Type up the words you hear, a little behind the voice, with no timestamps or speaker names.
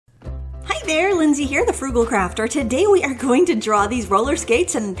there, Lindsay here, the Frugal Crafter. Today we are going to draw these roller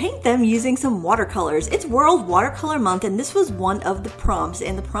skates and paint them using some watercolors. It's World Watercolor Month, and this was one of the prompts,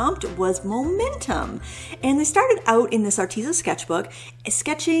 and the prompt was momentum. And they started out in this Arteza sketchbook,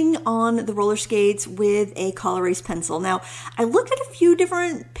 sketching on the roller skates with a color erase pencil. Now, I looked at a few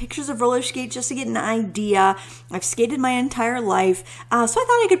different pictures of roller skates just to get an idea. I've skated my entire life, so I thought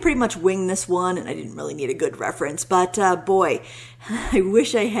I could pretty much wing this one, and I didn't really need a good reference, but boy, I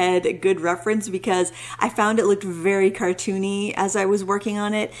wish I had a good reference because I found it looked very cartoony as I was working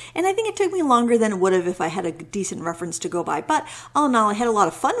on it, and I think it took me longer than it would have if I had a decent reference to go by. But all in all, I had a lot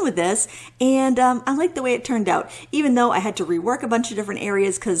of fun with this, and I liked the way it turned out, even though I had to rework a bunch of different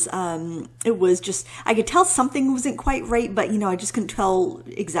areas because it was just, I could tell something wasn't quite right, but I just couldn't tell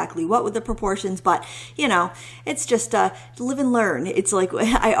exactly what with the proportions. But it's just live and learn. It's like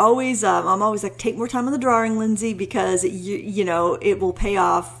I'm always like, take more time on the drawing, Lindsay, because it will pay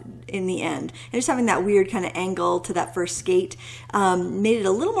off in the end. And just having that weird kind of angle to that first skate made it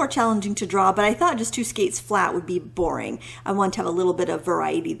a little more challenging to draw, but I thought just two skates flat would be boring. I want to have a little bit of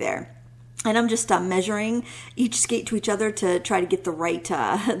variety there. And I'm just measuring each skate to each other to try to get the right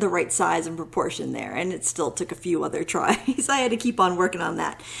size and proportion there. And it still took a few other tries. I had to keep on working on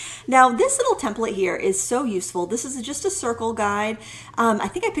that. Now, this little template here is so useful. This is just a circle guide. I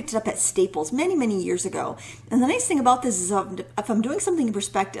think I picked it up at Staples many, many years ago. And the nice thing about this is if I'm doing something in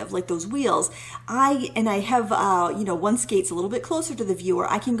perspective, like those wheels, I have, one skate's a little bit closer to the viewer,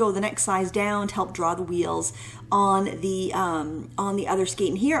 I can go the next size down to help draw the wheels on the other skate.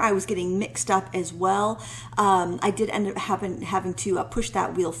 And here I was getting mixed up as well. I did end up having to push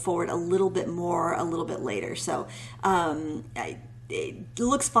that wheel forward a little bit more a little bit later. So it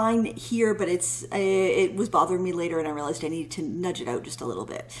looks fine here, but it was bothering me later, and I realized I needed to nudge it out just a little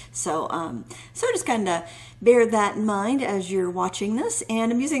bit. So just kind of bear that in mind as you're watching this.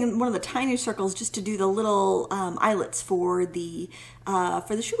 And I'm using one of the tiny circles just to do the little eyelets for the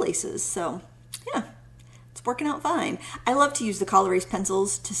shoelaces. So yeah. It's working out fine. I love to use the color erase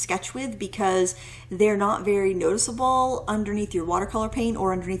pencils to sketch with because they're not very noticeable underneath your watercolor paint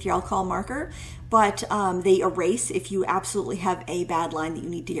or underneath your alcohol marker, but they erase if you absolutely have a bad line that you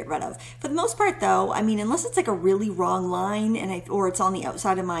need to get rid of. For the most part though, I mean, unless it's like a really wrong line or it's on the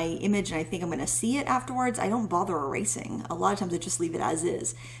outside of my image and I think I'm gonna see it afterwards, I don't bother erasing. A lot of times I just leave it as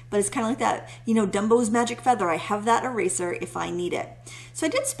is. But it's kind of like that, Dumbo's magic feather. I have that eraser if I need it. So I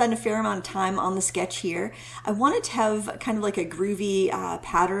did spend a fair amount of time on the sketch here. I wanted to have kind of like a groovy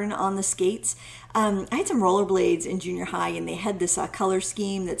pattern on the skates. I had some rollerblades in junior high, and they had this color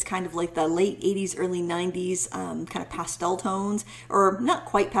scheme that's kind of like the late 80s, early 90s kind of pastel tones, or not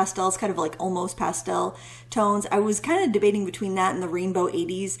quite pastels, kind of like almost pastel tones. I was kind of debating between that and the rainbow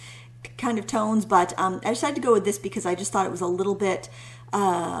 80s kind of tones, but I decided to go with this because I just thought it was a little bit,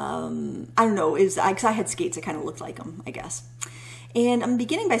 I don't know, because I had skates that kind of looked like them, I guess. And I'm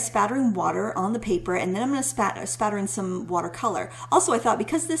beginning by spattering water on the paper, and then I'm going to spatter in some watercolor. Also, I thought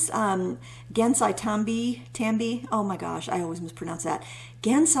because this Gansai Tambi, oh my gosh, I always mispronounce that.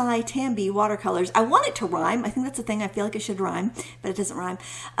 Gansai Tambi watercolors, I want it to rhyme. I think that's the thing. I feel like it should rhyme, but it doesn't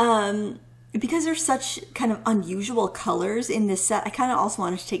rhyme. Because there's such kind of unusual colors in this set, I kind of also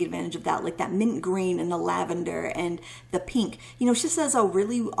wanted to take advantage of that, like that mint green and the lavender and the pink. It just has a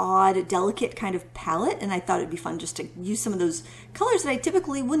really odd, delicate kind of palette, and I thought it'd be fun just to use some of those colors that I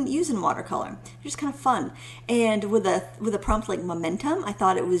typically wouldn't use in watercolor. They're just kind of fun. And with a prompt like momentum, I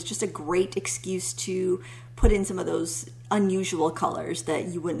thought it was just a great excuse to put in some of those unusual colors that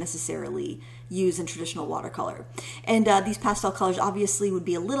you wouldn't necessarily use in traditional watercolor. And these pastel colors obviously would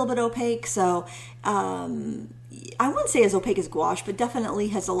be a little bit opaque, so I wouldn't say as opaque as gouache, but definitely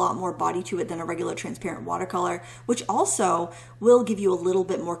has a lot more body to it than a regular transparent watercolor, which also will give you a little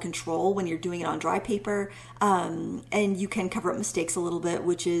bit more control when you're doing it on dry paper, and you can cover up mistakes a little bit,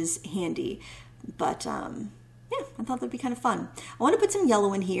 which is handy. But yeah, I thought that'd be kind of fun. I want to put some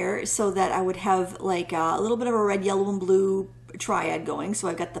yellow in here so that I would have like a little bit of a red, yellow, and blue triad going. So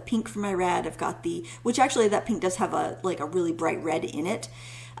I've got the pink for my red. I've got which actually that pink does have a really bright red in it.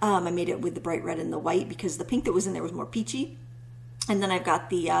 I made it with the bright red and the white because the pink that was in there was more peachy. And then I've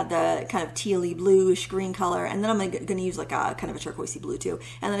got the kind of tealy bluish green color, and then I'm going to use like a kind of a turquoisey blue too.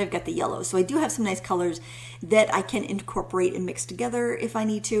 And then I've got the yellow. So I do have some nice colors that I can incorporate and mix together if I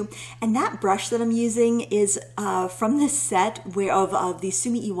need to. And that brush that I'm using is from this set of these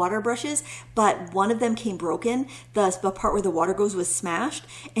Sumi-E water brushes, but one of them came broken. The part where the water goes was smashed.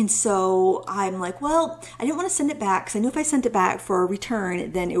 And so I'm like, well, I didn't want to send it back because I knew if I sent it back for a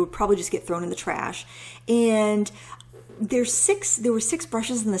return, then it would probably just get thrown in the trash. And there were 6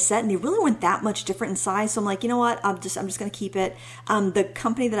 brushes in the set, and they really weren't that much different in size. So I'm like, you know what? I'm just going to keep it. The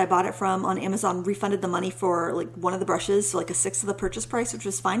company that I bought it from on Amazon refunded the money for like one of the brushes, so like a 1/6 of the purchase price, which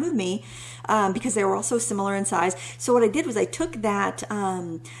was fine with me, because they were also similar in size. So what I did was I took that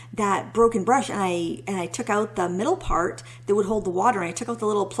that broken brush, and I took out the middle part that would hold the water, and I took out the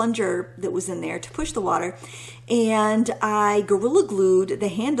little plunger that was in there to push the water, and I Gorilla Glued the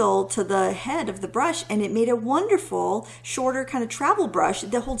handle to the head of the brush, and it made a wonderful shorter kind of travel brush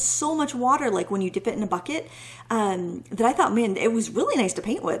that holds so much water, like when you dip it in a bucket, that I thought, man, it was really nice to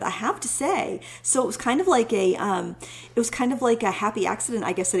paint with, I have to say. So it was kind of like a happy accident,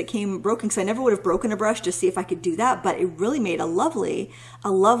 I guess, that it came broken, because I never would have broken a brush to see if I could do that, but it really made a lovely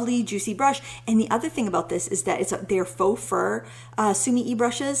juicy brush. And the other thing about this is that they're faux fur Sumi-E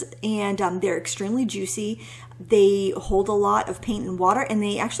brushes, and they're extremely juicy. They hold a lot of paint and water, and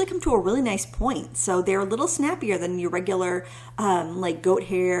they actually come to a really nice point. So they're a little snappier than your regular like goat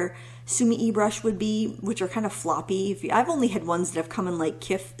hair Sumi-E brush would be, which are kind of floppy. I've only had ones that have come in like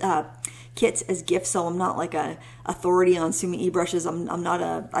kits as gifts, so I'm not like a authority on Sumi-E brushes. I'm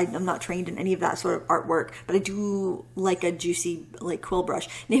not trained in any of that sort of artwork, but I do like a juicy like quill brush.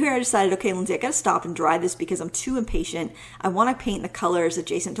 Now here I decided, okay, Lindsay, I gotta stop and dry this because I'm too impatient. I want to paint the colors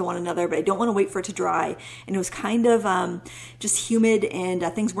adjacent to one another, but I don't want to wait for it to dry. And it was kind of just humid, and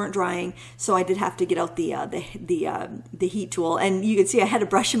things weren't drying, so I did have to get out the heat tool. And you can see I had a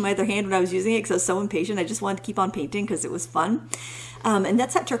brush in my other hand when I was using it because I was so impatient. I just wanted to keep on painting because it was fun. And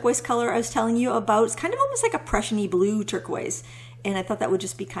that's that turquoise color I was telling you about. It's kind of almost like a Prussian-y blue turquoise, and I thought that would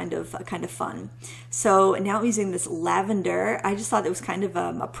just be kind of fun. So now I'm using this lavender. I just thought it was kind of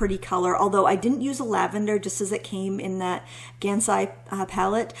a pretty color, although I didn't use a lavender just as it came in that Gansai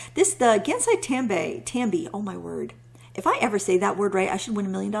palette. The Gansai Tambi, oh my word. If I ever say that word right, I should win $1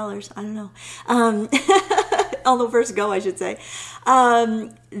 million. I don't know. On the first go, I should say.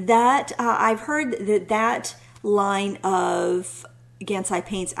 I've heard that line of Gansai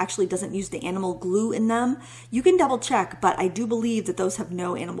paints actually doesn't use the animal glue in them. You can double check, but I do believe that those have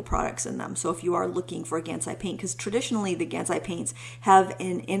no animal products in them. So if you are looking for a Gansai paint, because traditionally the Gansai paints have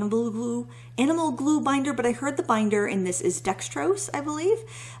an animal glue binder, but I heard the binder in this is dextrose, I believe.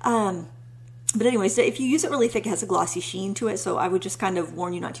 But anyway, so if you use it really thick, it has a glossy sheen to it. So I would just kind of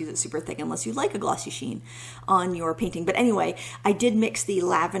warn you not to use it super thick unless you like a glossy sheen on your painting. But anyway, I did mix the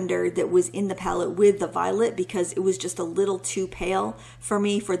lavender that was in the palette with the violet because it was just a little too pale for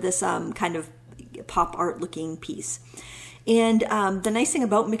me for this kind of pop art looking piece. And the nice thing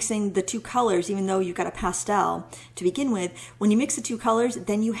about mixing the two colors, even though you've got a pastel to begin with, when you mix the two colors,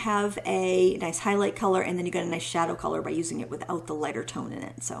 then you have a nice highlight color, and then you got a nice shadow color by using it without the lighter tone in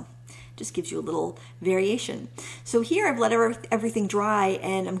it. So just gives you a little variation. So here I've let everything dry,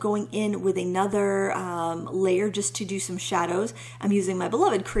 and I'm going in with another layer just to do some shadows. I'm using my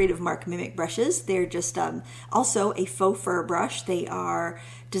beloved Creative Mark Mimic brushes. They're just also a faux fur brush. They are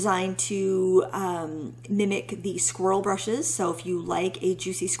designed to mimic the squirrel brushes. So if you like a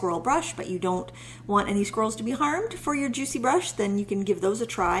juicy squirrel brush, but you don't want any squirrels to be harmed for your juicy brush, then you can give those a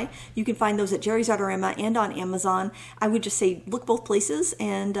try. You can find those at Jerry's Artorama and on Amazon. I would just say look both places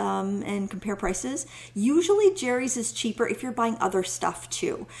and compare prices. Usually Jerry's is cheaper if you're buying other stuff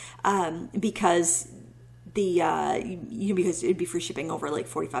too, because because it'd be free shipping over like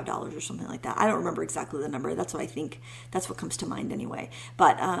 $45 or something like that. I don't remember exactly the number. That's what I think. That's what comes to mind anyway.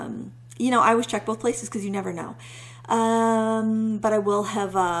 But I always check both places because you never know. But I will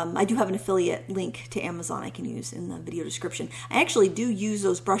have, I do have an affiliate link to Amazon I can use in the video description. I actually do use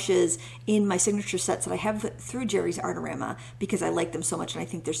those brushes in my signature sets that I have through Jerry's Artorama because I like them so much, and I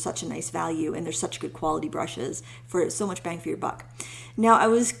think they're such a nice value, and they're such good quality brushes for so much bang for your buck. Now, I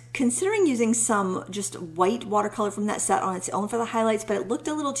was considering using some just white watercolor from that set on its own for the highlights, but it looked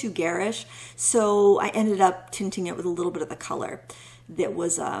a little too garish, so I ended up tinting it with a little bit of the color that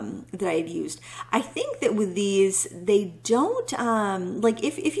was that I had used. I think that with these, they don't like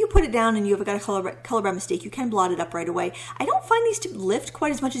if you put it down and you have got a color by mistake, you can blot it up right away. I don't find these to lift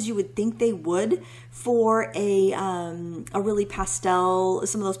quite as much as you would think they would for a really pastel,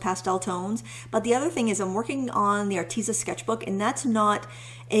 some of those pastel tones. But the other thing is I'm working on the Arteza sketchbook, and that's not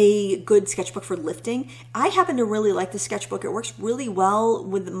a good sketchbook for lifting. I happen to really like the sketchbook. It works really well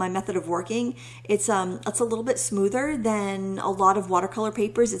with my method of working. It's a little bit smoother than a lot of watercolor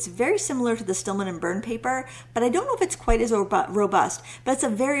papers. It's very similar to the Stillman and Byrne paper, but I don't know if it's quite as robust. But it's a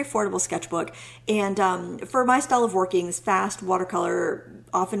very affordable sketchbook, and for my style of working, this fast watercolor,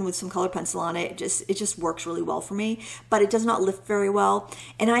 often with some colored pencil on it, it just works really well for me. But it does not lift very well.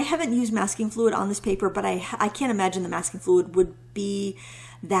 And I haven't used masking fluid on this paper, but I can't imagine the masking fluid would be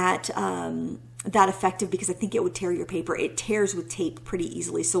that that effective because I think it would tear your paper. It tears with tape pretty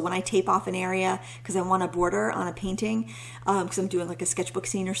easily. So when I tape off an area because I want a border on a painting, because I'm doing like a sketchbook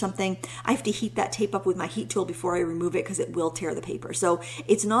scene or something, I have to heat that tape up with my heat tool before I remove it because it will tear the paper. So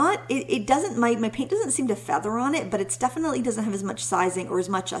it's not, it doesn't, my paint doesn't seem to feather on it, but it's definitely doesn't have as much sizing or as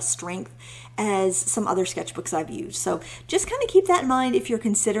much strength as some other sketchbooks I've used. So just kind of keep that in mind if you're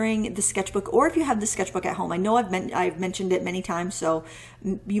considering the sketchbook or if you have the sketchbook at home. I know I've mentioned it many times, so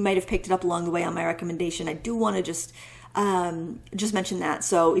you might have picked it up along the way on my recommendation. I do want to just mention that.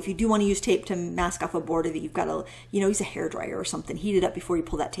 So if you do want to use tape to mask off a border, that you've got to, use a hairdryer or something, heat it up before you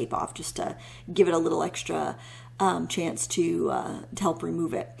pull that tape off, just to give it a little extra chance to help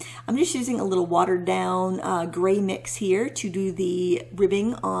remove it. I'm just using a little watered down gray mix here to do the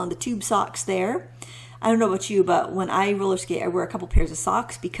ribbing on the tube socks there. I don't know about you, but when I roller skate, I wear a couple pairs of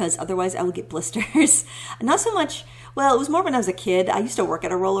socks because otherwise I will get blisters. Not so much, well, it was more when I was a kid. I used to work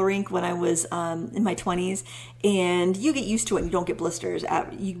at a roller rink when I was in my 20s, and you get used to it and you don't get blisters.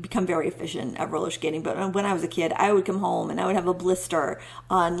 You become very efficient at roller skating. But when I was a kid, I would come home and I would have a blister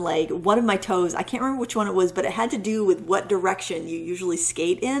on like one of my toes. I can't remember which one it was, but it had to do with what direction you usually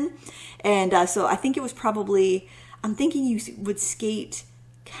skate in. And so I think it was probably, I'm thinking you would skate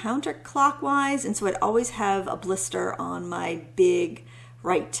counterclockwise, and so I'd always have a blister on my big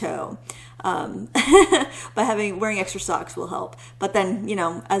right toe. Wearing extra socks will help. But then, in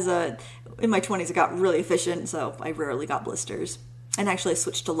my 20s, I got really efficient, so I rarely got blisters. And actually, I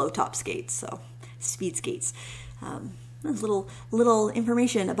switched to low top skates, so speed skates. Little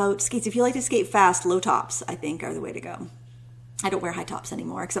information about skates. If you like to skate fast, low tops, I think, are the way to go. I don't wear high tops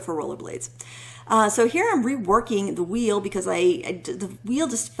anymore, except for rollerblades. So here I'm reworking the wheel because the wheel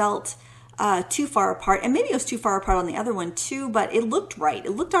just felt too far apart, and maybe it was too far apart on the other one too, but it looked right.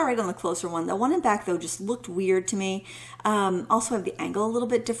 It looked all right on the closer one. The one in back though just looked weird to me. Also have the angle a little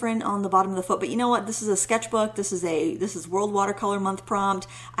bit different on the bottom of the foot, but you know what? This is a sketchbook. This is World Watercolor Month prompt.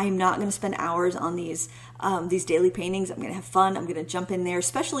 I'm not going to spend hours on these daily paintings. I'm going to have fun. I'm going to jump in there,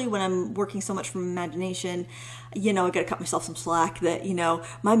 especially when I'm working so much from imagination. I got to cut myself some slack that,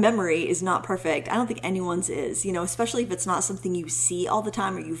 my memory is not perfect. I don't think anyone's is, especially if it's not something you see all the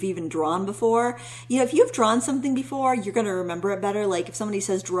time or you've even drawn before. If you've drawn something before, you're going to remember it better. Like if somebody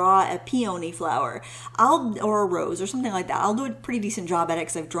says draw a peony flower, or a rose or something like that, I'll do a pretty decent job at it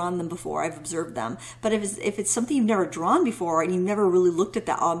because I've drawn them before. I've observed them. But if it's something you've never drawn before and you've never really looked at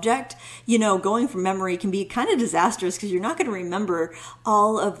that object, going from memory can be kind of disastrous because you're not going to remember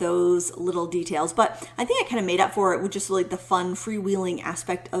all of those little details. But I think I kind of made up for it with just like the fun freewheeling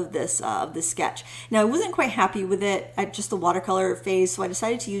aspect of this sketch. Now I wasn't quite happy with it at just the watercolor phase, so I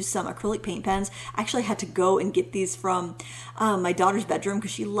decided to use some acrylic paint pens. I actually had to go and get these from my daughter's bedroom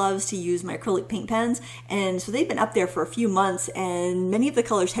because she loves to use my acrylic paint pens, and so they've been up there for a few months and many of the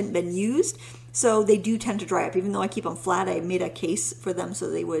colors hadn't been used. So they do tend to dry up. Even though I keep them flat, I made a case for them so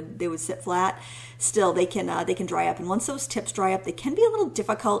they would sit flat. Still, they can dry up. And once those tips dry up, they can be a little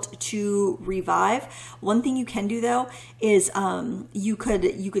difficult to revive. One thing you can do though is you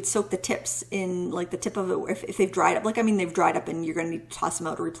could soak the tips in, like the tip of it if they've dried up. Like they've dried up and you're going to need to toss them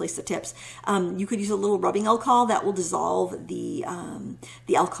out or replace the tips. You could use a little rubbing alcohol that will dissolve the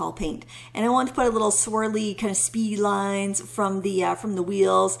alcohol paint. And I want to put a little swirly kind of speed lines from the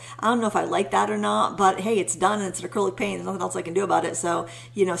wheels. I don't know if I like that or not, but hey, it's done and it's an acrylic paint. There's nothing else I can do about it. So,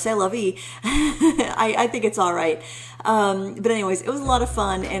 c'est la vie. I think it's all right. But anyways, it was a lot of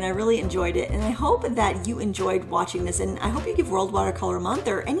fun and I really enjoyed it. And I hope that you enjoyed watching this. And I hope you give World Watercolor Month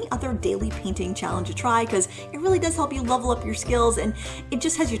or any other daily painting challenge a try because it really does help you level up your skills and it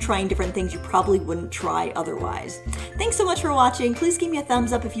just has you trying different things you probably wouldn't try otherwise. Thanks so much for watching. Please give me a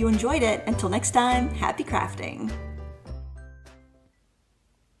thumbs up if you enjoyed it. Until next time, happy crafting.